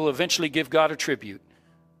trial will eventually give God a tribute.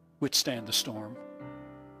 Withstand the storm.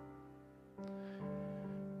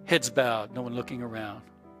 Heads bowed, no one looking around.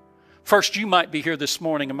 First, you might be here this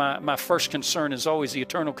morning, and my first concern is always the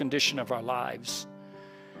eternal condition of our lives.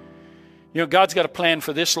 You know, God's got a plan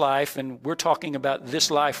for this life, and we're talking about this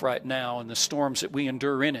life right now and the storms that we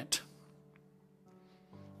endure in it.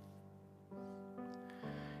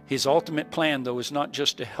 His ultimate plan, though, is not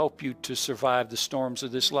just to help you to survive the storms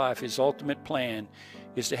of this life. His ultimate plan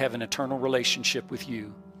is to have an eternal relationship with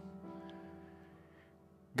you.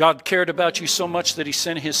 God cared about you so much that He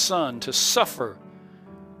sent His Son to suffer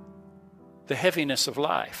the heaviness of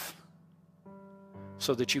life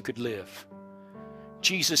so that you could live.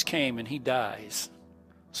 Jesus came and He dies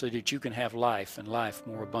so that you can have life and life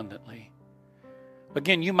more abundantly.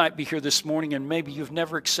 Again, you might be here this morning and maybe you've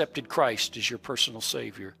never accepted Christ as your personal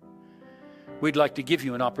Savior. We'd like to give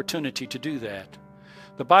you an opportunity to do that.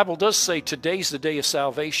 The Bible does say today's the day of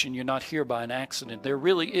salvation. You're not here by an accident. There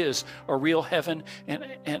really is a real heaven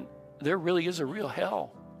and there really is a real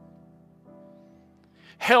hell.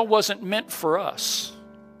 Hell wasn't meant for us,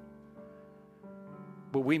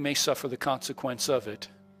 but we may suffer the consequence of it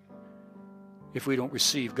if we don't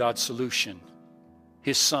receive God's solution,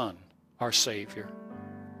 His Son, our Savior.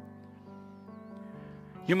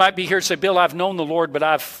 You might be here and say, Bill, I've known the Lord, but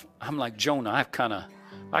I'm like Jonah. I kind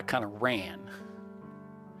of ran.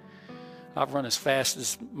 I've run as fast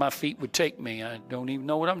as my feet would take me. I don't even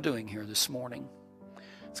know what I'm doing here this morning.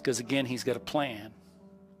 It's because, again, He's got a plan.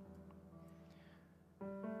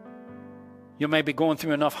 You may be going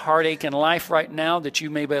through enough heartache in life right now that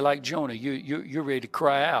you may be like Jonah. You're ready to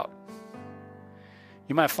cry out.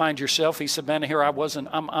 You might find yourself, he said, man, here I was, and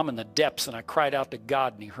I'm in the depths, and I cried out to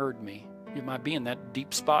God, and He heard me. You might be in that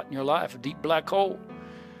deep spot in your life, a deep black hole.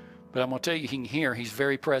 But I'm going to tell you, He can hear. He's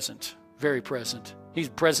very present, very present. He's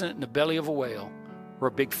present in the belly of a whale or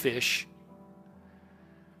a big fish.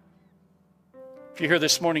 If you're here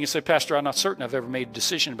this morning and say, Pastor, I'm not certain I've ever made a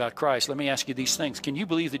decision about Christ, let me ask you these things. Can you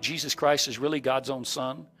believe that Jesus Christ is really God's own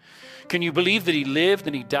Son? Can you believe that He lived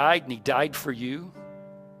and He died for you?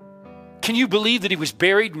 Can you believe that He was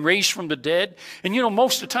buried and raised from the dead? And you know,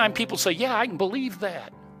 most of the time people say, yeah, I can believe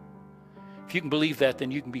that. If you can believe that,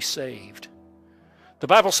 then you can be saved. The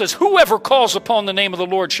Bible says, whoever calls upon the name of the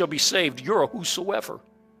Lord shall be saved. You're a whosoever.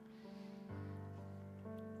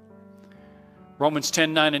 Romans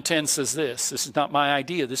 10:9 and 10 says this. This is not my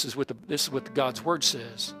idea. This is what God's Word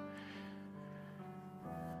says.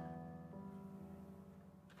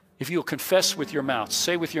 If you'll confess with your mouth,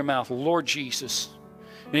 say with your mouth, Lord Jesus.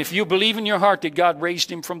 And if you believe in your heart that God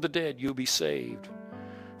raised Him from the dead, you'll be saved.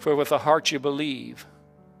 For with the heart you believe,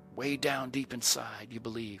 way down deep inside you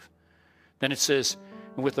believe. Then it says,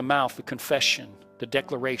 and with the mouth the confession, the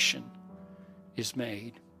declaration is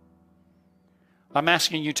made. I'm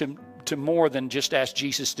asking you to more than just ask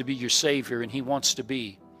Jesus to be your Savior, and He wants to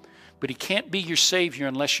be. But He can't be your Savior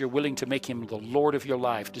unless you're willing to make Him the Lord of your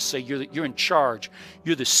life, to say you're in charge,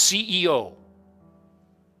 you're the CEO.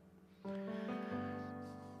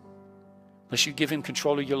 Unless you give Him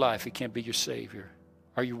control of your life, He can't be your Savior.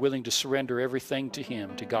 Are you willing to surrender everything to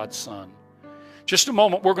Him, to God's Son? Just a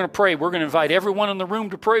moment, we're going to pray. We're going to invite everyone in the room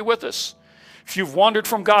to pray with us. If you've wandered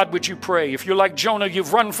from God, would you pray? If you're like Jonah,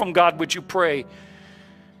 you've run from God, would you pray?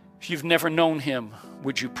 If you've never known Him,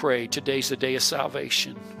 would you pray? Today's the day of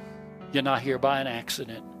salvation. You're not here by an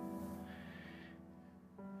accident.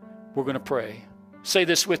 We're going to pray. Say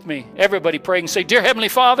this with me. Everybody pray and say, Dear Heavenly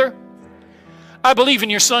Father, I believe in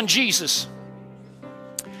your Son Jesus.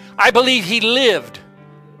 I believe He lived.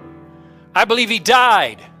 I believe He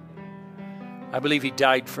died. I believe He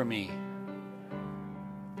died for me.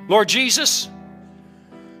 Lord Jesus,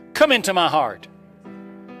 come into my heart.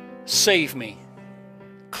 Save me.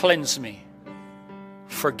 Cleanse me.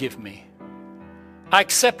 Forgive me. I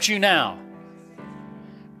accept you now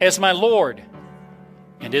as my Lord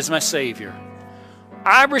and as my Savior.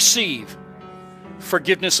 I receive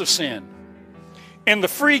forgiveness of sin and the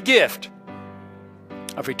free gift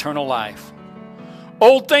of eternal life.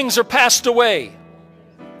 Old things are passed away.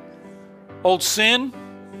 Old sin,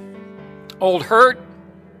 old hurt,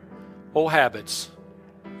 old habits,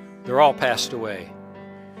 they're all passed away.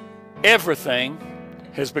 Everything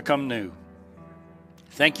has become new.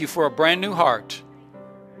 Thank you for a brand new heart.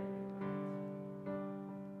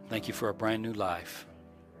 Thank you for a brand new life.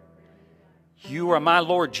 You are my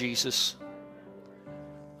Lord Jesus.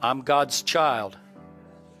 I'm God's child.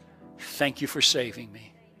 Thank you for saving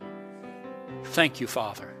me. Thank you,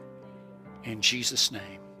 Father. In Jesus'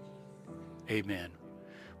 name, amen.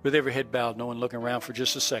 With every head bowed, no one looking around for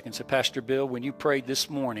just a second, say, Pastor Bill, when you prayed this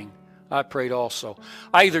morning, I prayed also.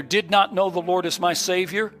 I either did not know the Lord as my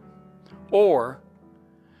Savior, or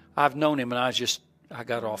I've known Him and I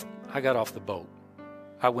got off the boat.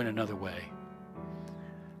 I went another way.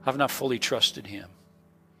 I've not fully trusted Him.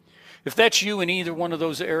 If that's you in either one of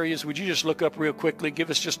those areas, would you just look up real quickly? Give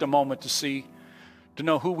us just a moment to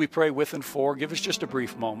know who we pray with and for. Give us just a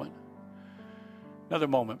brief moment. Another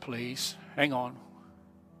moment, please. Hang on.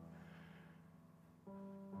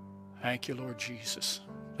 Thank you, Lord Jesus.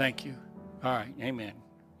 Thank you. All right. Amen.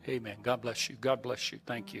 Amen. God bless you. God bless you.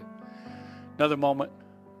 Thank you. Another moment.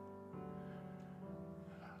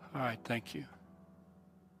 All right. Thank you.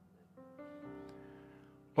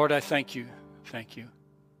 Lord, I thank you. Thank you.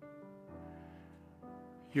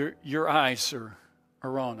 Your eyes are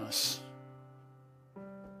on us. I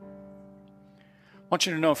want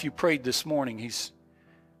you to know, if you prayed this morning,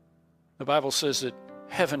 the Bible says that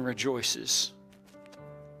heaven rejoices.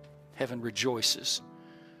 Heaven rejoices.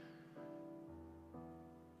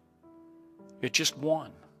 It's just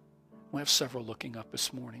one. We have several looking up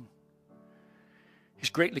this morning. He's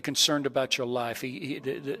greatly concerned about your life.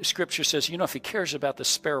 The Scripture says, if He cares about the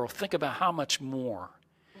sparrow, think about how much more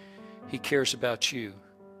He cares about you.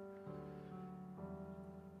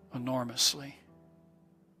 Enormously.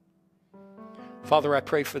 Father, I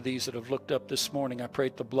pray for these that have looked up this morning. I pray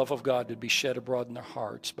that the love of God would be shed abroad in their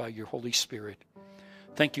hearts by your Holy Spirit.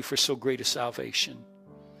 Thank you for so great a salvation.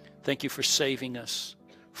 Thank you for saving us,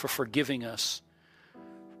 for forgiving us.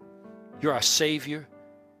 You're our Savior.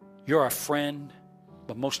 You're our friend.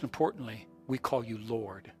 But most importantly, we call you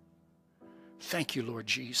Lord. Thank you, Lord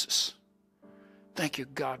Jesus. Thank you,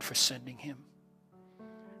 God, for sending Him.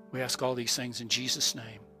 We ask all these things in Jesus'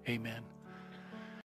 name. Amen.